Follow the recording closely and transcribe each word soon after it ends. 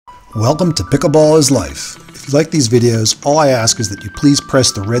Welcome to Pickleball is Life. If you like these videos, all I ask is that you please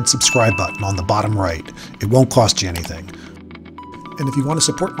press the red subscribe button on the bottom right. It won't cost you anything. And if you want to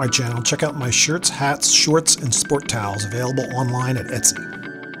support my channel, check out my shirts, hats, shorts, and sport towels available online at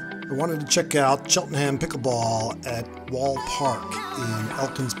Etsy. I wanted to check out Cheltenham Pickleball at Wall Park in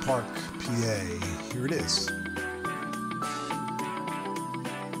Elkins Park, PA. Here it is.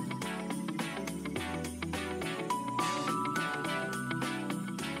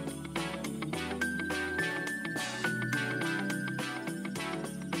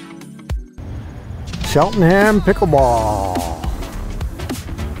 Cheltenham Pickleball.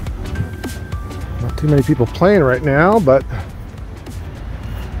 Not too many people playing right now, but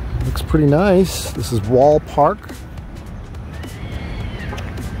looks pretty nice. This is Wall Park.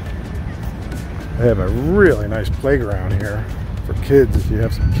 They have a really nice playground here for kids if you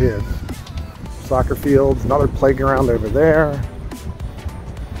have some kids. Soccer fields, another playground over there.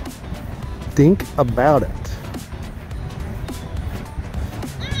 Think about it.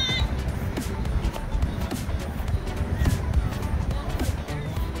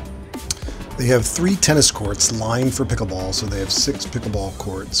 They have 3 tennis courts lined for pickleball, so they have 6 pickleball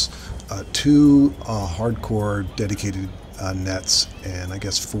courts, 2 hardcore dedicated nets, and I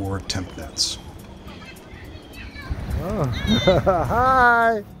guess 4 temp nets. Oh.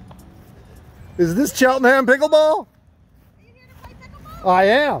 Hi! Is this Cheltenham Pickleball? Are you here to play pickleball? I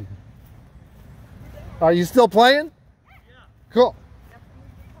am. Are you still playing? Yeah. Cool.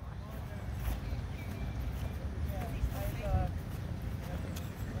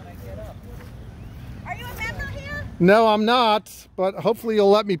 No, I'm not, but hopefully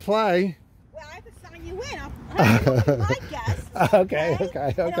you'll let me play. Well, I have to sign you in. I'm my guest. Okay.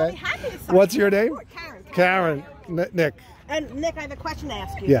 What's your name? Karen. Nick. And Nick, I have a question to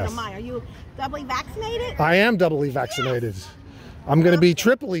ask you. Yes. If you don't mind. Are you doubly vaccinated? I am doubly vaccinated. Yes. I'm going to be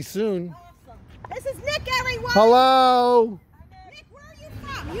triply soon. Awesome. This is Nick, everyone. Hello. Nick, where are you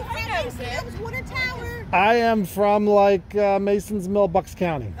from? You from Water Tower? I am from like Masons Mill, Bucks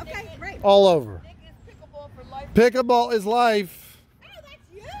County. Okay, great. All over. Pickleball is life. Oh, that's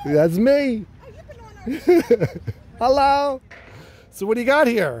you. That's me. Oh, you've been on our Hello. So what do you got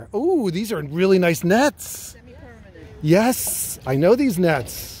here? Ooh, these are really nice nets. Semi-permanent. Yes, I know these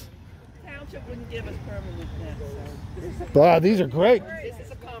nets. Township wouldn't give us permanent nets, so. But these are great. This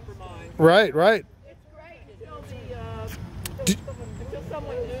is a compromise. Right. It's great until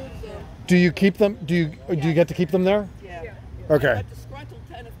someone moves them. Do you keep them? Do you get to keep them there? Yeah. Okay. But disgruntled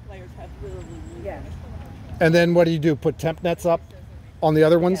tennis players have literally moved. Yeah. And then what do? Put temp nets up on the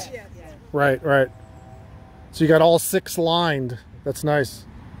other ones? Yeah. Right. So you got all 6 lined. That's nice.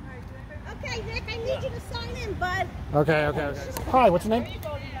 Okay, Nick, I need you to sign in, bud. Okay. Hi, what's your name?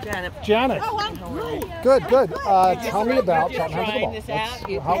 Janet. Oh, I'm good. Good. Tell me about Cheltenham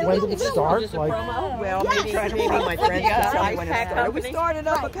Pickleball. When did it start? Well, maybe my friends can tell me when it started. We started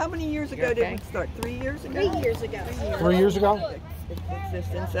up, how many years ago did we start? 3 years ago? 3 years ago. 3 years ago?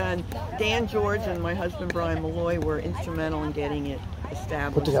 Existence, and Dan George and my husband Brian Malloy were instrumental in getting it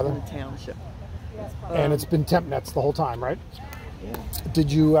established Put together. in the township. And it's been temp nets the whole time, right? Yeah. Did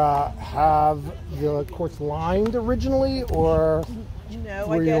you have the courts lined originally, or No,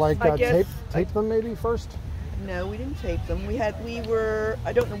 were you like tape them maybe first? No, we didn't tape them. We don't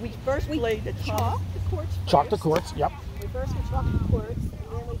know. We first played the Chalked the courts. Chalked the courts. Yep. We first chalked the courts, and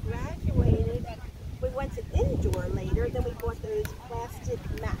then we graduated. We went to indoor later. Then we bought those plastic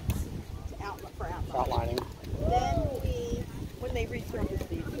mats for outlining. Then when they resurfaced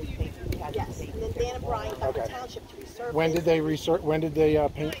these, they painted. Yes. And then Dan and Brian got the township to resurface. When did they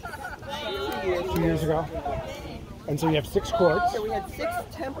paint? 2 years ago. And so you have 6 courts. So we had 6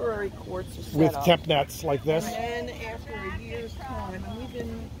 temporary courts set with up. temp nets like this. And then after a year's time, and we've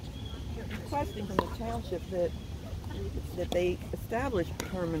been requesting from the township that they establish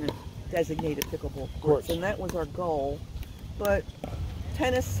permanent designated pickleball courts, and that was our goal. But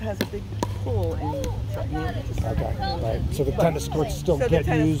tennis has a big pull in Cheltenham. Okay, right. So the tennis courts still get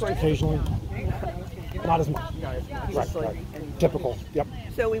used occasionally? Not as much. Right. Typical. Yep.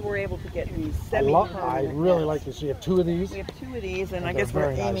 So we were able to get these I really like this. So you have 2 of these? We have 2 of these, and I guess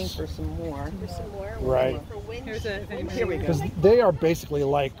we're aiming for some more. Right. Here we go. Because they are basically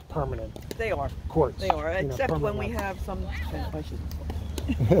like permanent. They are. Courts. They are, except when we have some.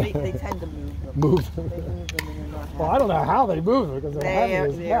 They tend to move them. They move them and they're not happy. Well, I don't know how they move them because they're heavy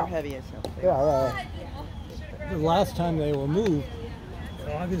as They're heavy as hell. Yeah. The last time they were moved,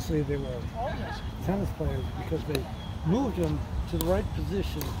 obviously they were tennis players because they moved them to the right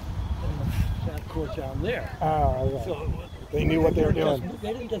position in that court down there. So they knew what they were doing.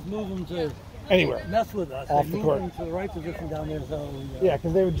 They didn't just move them to anywhere. mess with us. Off They the move court. them to the right position down there, so Yeah,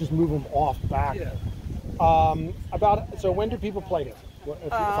 because they would just move them off back. yeah. So when do people play here?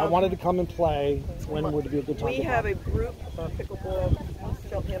 If I wanted to come and play, when would it be a good time? We to have come? a group, Pickleball,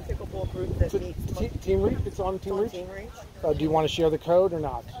 Cheltenham Pickleball group that meets Team Reach? It's on Team Reach? Team Reach. Do you want to share the code or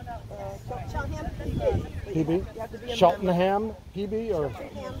not? Cheltenham PB? You have to be a Cheltenham PB or?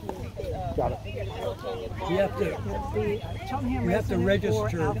 Got it. You have to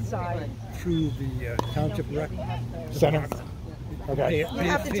register through the township rec Center. Okay. Pay You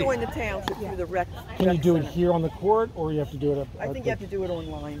have to a fee. join the township through the rec. Can you rec do it center. here on the court or you have to do it at I think you have to do it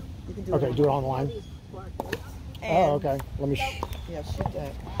online. You can do Okay, it do it online. And, Oh, okay. Let me. Yeah, shoot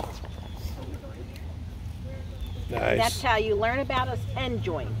that. Nice. That's how you learn about us and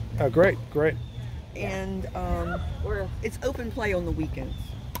join. Oh, great, great. And it's open play on the weekends,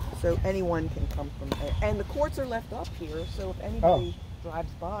 so anyone can come from there. And the courts are left up here, so if anybody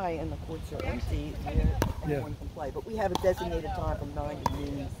drives by and the courts are empty, anyone can play. But we have a designated time from 9 to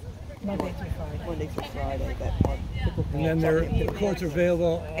noon, Monday through Friday. And then the courts are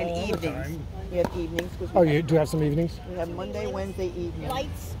available And all the evenings. time. We have evenings. 'Cause Oh, we you do have some evenings? have Monday, Wednesday evening.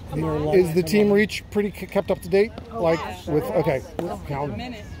 Lights, come Near on. Long- Is the Team Reach pretty kept up to date? Like with count.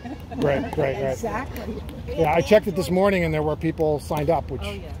 Right. Exactly. Yeah, I checked it this morning and there were people signed up, which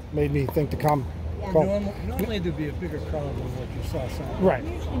made me think to come. Cool. Normally there'd be a bigger crowd than what you saw Sunday. Right.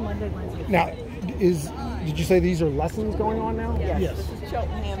 Now, did you say these are lessons going on now? Yes. This is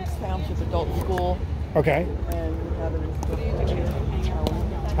Cheltenham Township Adult School, Okay. and we have an instructor here,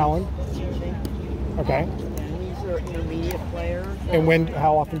 Helen? teaching. Okay. And these are intermediate players. And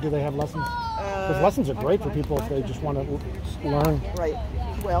how often do they have lessons? Because lessons are great for people if they just want to learn. Right.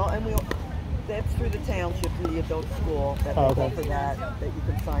 Well, and that's through the township, through the adult school, that they offer that you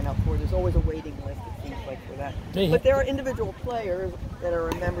can sign up for. There's always a waiting list, it seems like, for that. But there are individual players that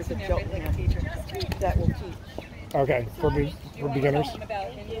are members of Cheltenham that will teach. Okay, for beginners.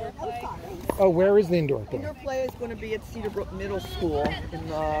 Oh, where is the indoor play? Indoor play is going to be at Cedarbrook Middle School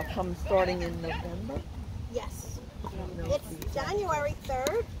starting in November. Yes. It's January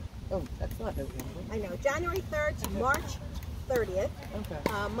 3rd. Oh, that's not November. I know. January 3rd to March 30th. Okay.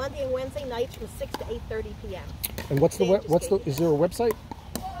 Monday and Wednesday nights from 6 to 8:30 p.m. And is there a website?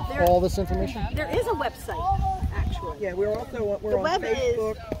 All this information? There is a website, actually. Yeah, we're on web is-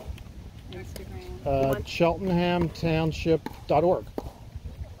 Facebook. CheltenhamTownship.org.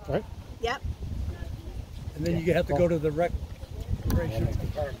 Right? Yep. And then you have to go to the recreation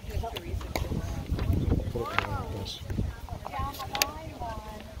department.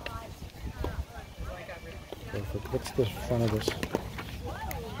 Perfect. What's the front of this?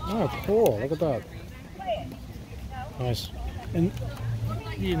 Oh, cool. Look at that. Nice. And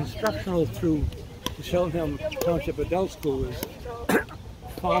the instructional through the Cheltenham Township Adult School is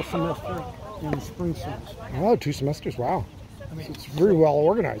fall semester and spring semester. Oh, 2 semesters. Wow. It's very well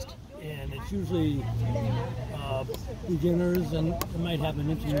organized. And it's usually beginners, and they might have an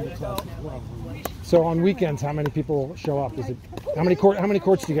intermediate class as well. So on weekends, how many people show up? Is it how many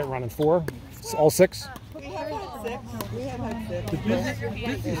courts do you get running? 4? All 6? We have had 6. We have had 6. The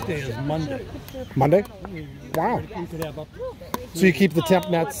busiest day is Monday. Monday? Wow. You could have up So you keep the temp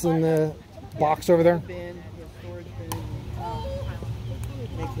nets in the box over there? Bin, storage bin,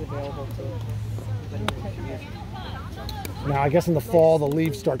 makes it available to everybody to use. Now I guess in the fall the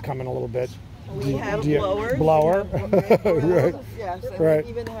leaves start coming a little bit. We have blowers. Blower? Right. Yes, and Right.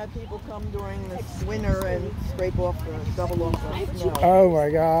 we've even had people come during this winter and scrape off shovel off the snow. Oh my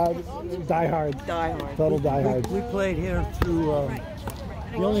God. Die hard. Die hard. Total die hard. We played here through,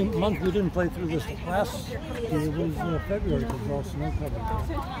 the only month we didn't play through this last year was February because all snow covered.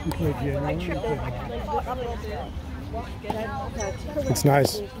 We played January. We played It's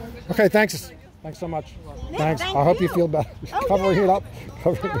nice. Okay, thanks. Thanks so much. Thanks. thank I hope you you. feel better. Oh, Covering yeah. it up.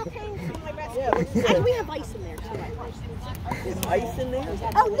 Covering it up. And we have ice in there too. Is ice in there?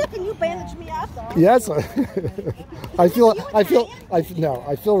 Oh, look, and you bandaged me up. Yes. I feel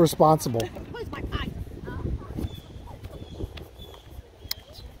responsible. Where's my pipe?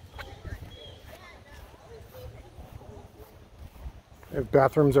 We have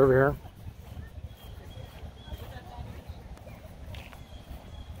bathrooms over here.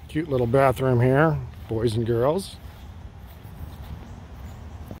 Cute little bathroom here, boys and girls.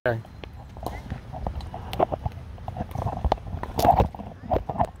 Okay.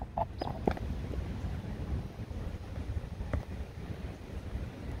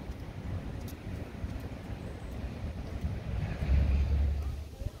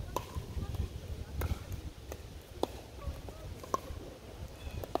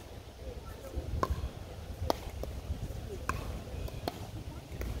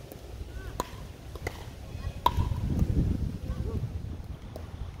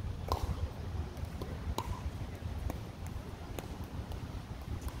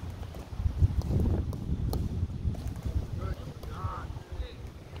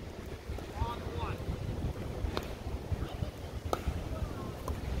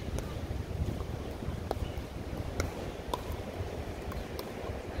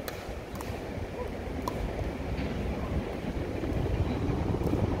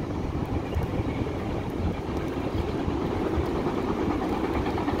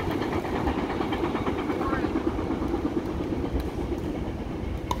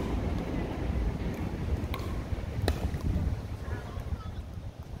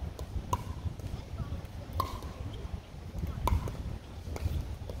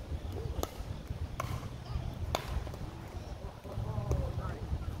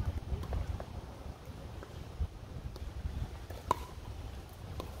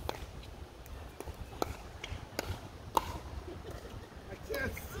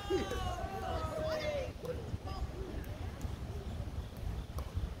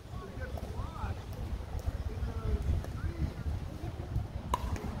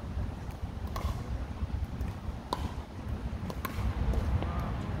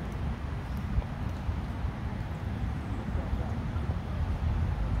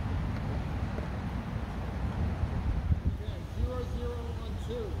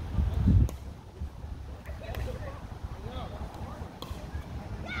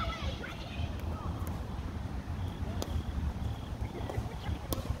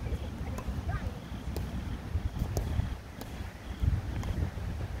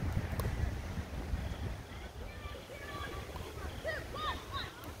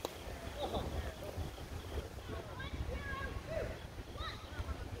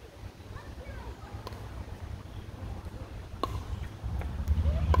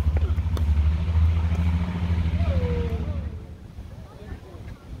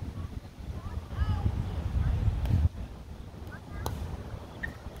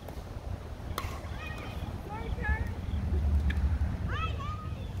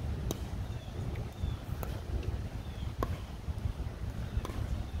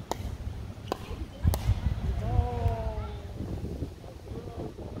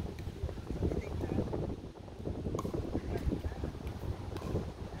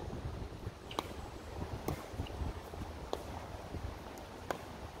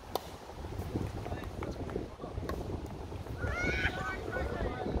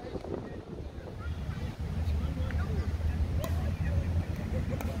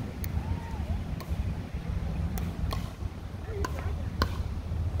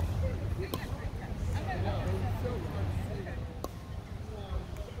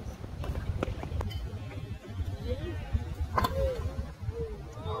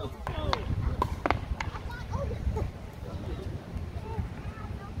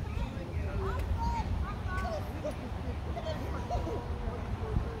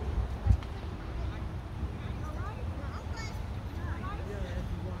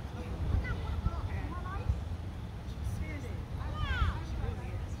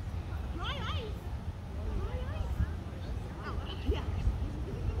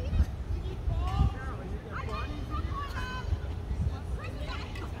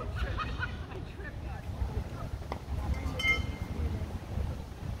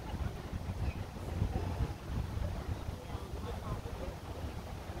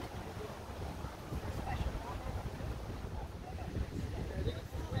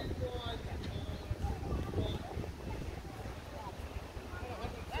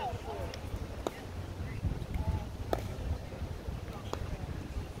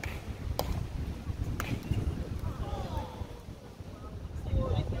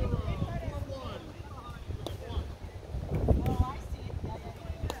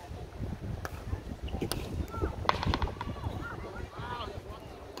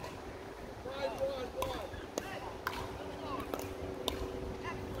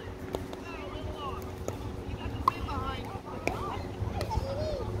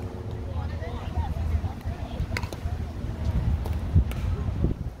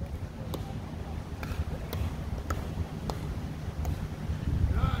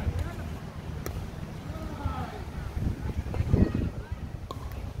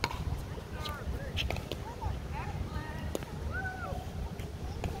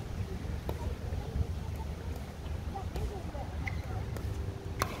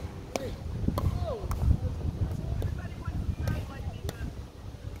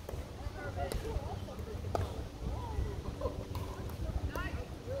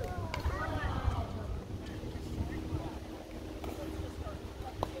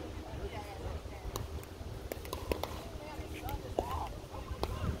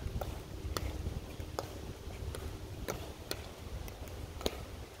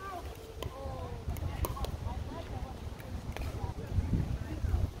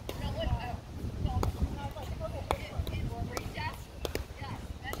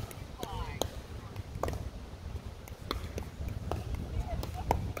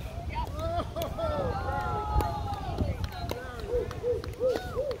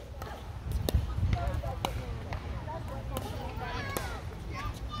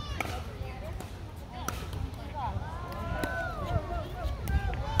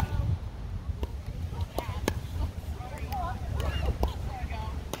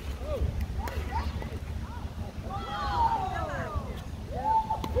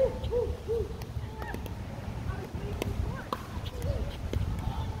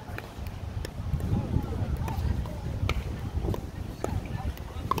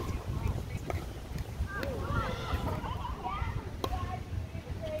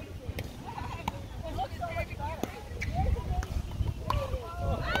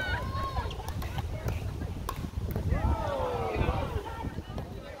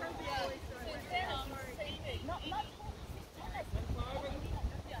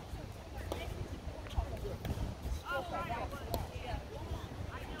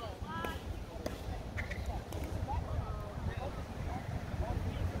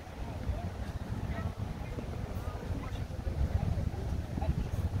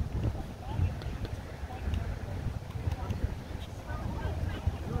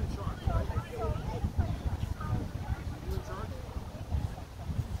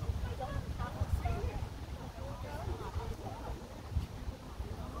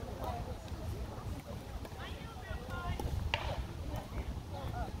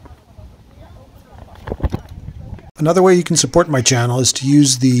 Another way you can support my channel is to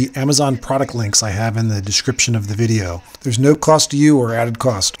use the Amazon product links I have in the description of the video. There's no cost to you or added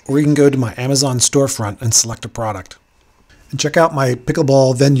cost, or you can go to my Amazon storefront and select a product. And check out my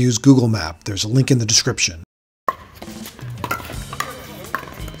Pickleball venues Google map. There's a link in the description.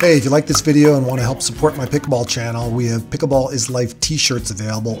 Hey, if you like this video and want to help support my Pickleball channel, we have Pickleball is Life t-shirts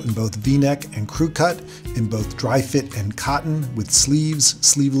available in both V-neck and crew cut, in both dry fit and cotton, with sleeves,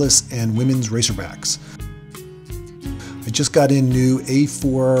 sleeveless, and women's racerbacks. I just got in new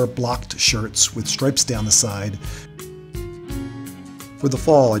A4 blocked shirts with stripes down the side. For the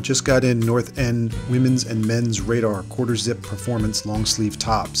fall, I just got in North End women's and men's Radar quarter zip performance long sleeve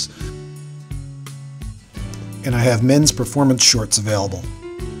tops. And I have men's performance shorts available.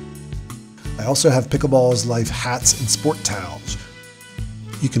 I also have Pickleball is Life hats and sport towels.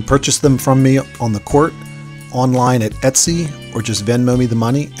 You can purchase them from me on the court, online at Etsy, or just Venmo me the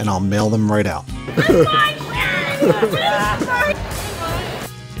money and I'll mail them right out.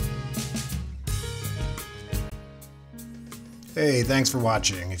 Hey, thanks for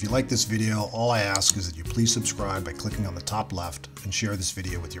watching. If you like this video, all I ask is that you please subscribe by clicking on the top left and share this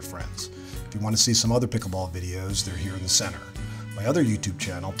video with your friends. If you want to see some other pickleball videos, they're here in the center. My other YouTube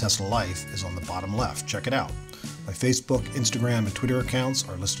channel, Tesla Life, is on the bottom left. Check it out. My Facebook, Instagram, and Twitter accounts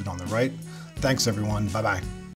are listed on the right. Thanks everyone. Bye-bye.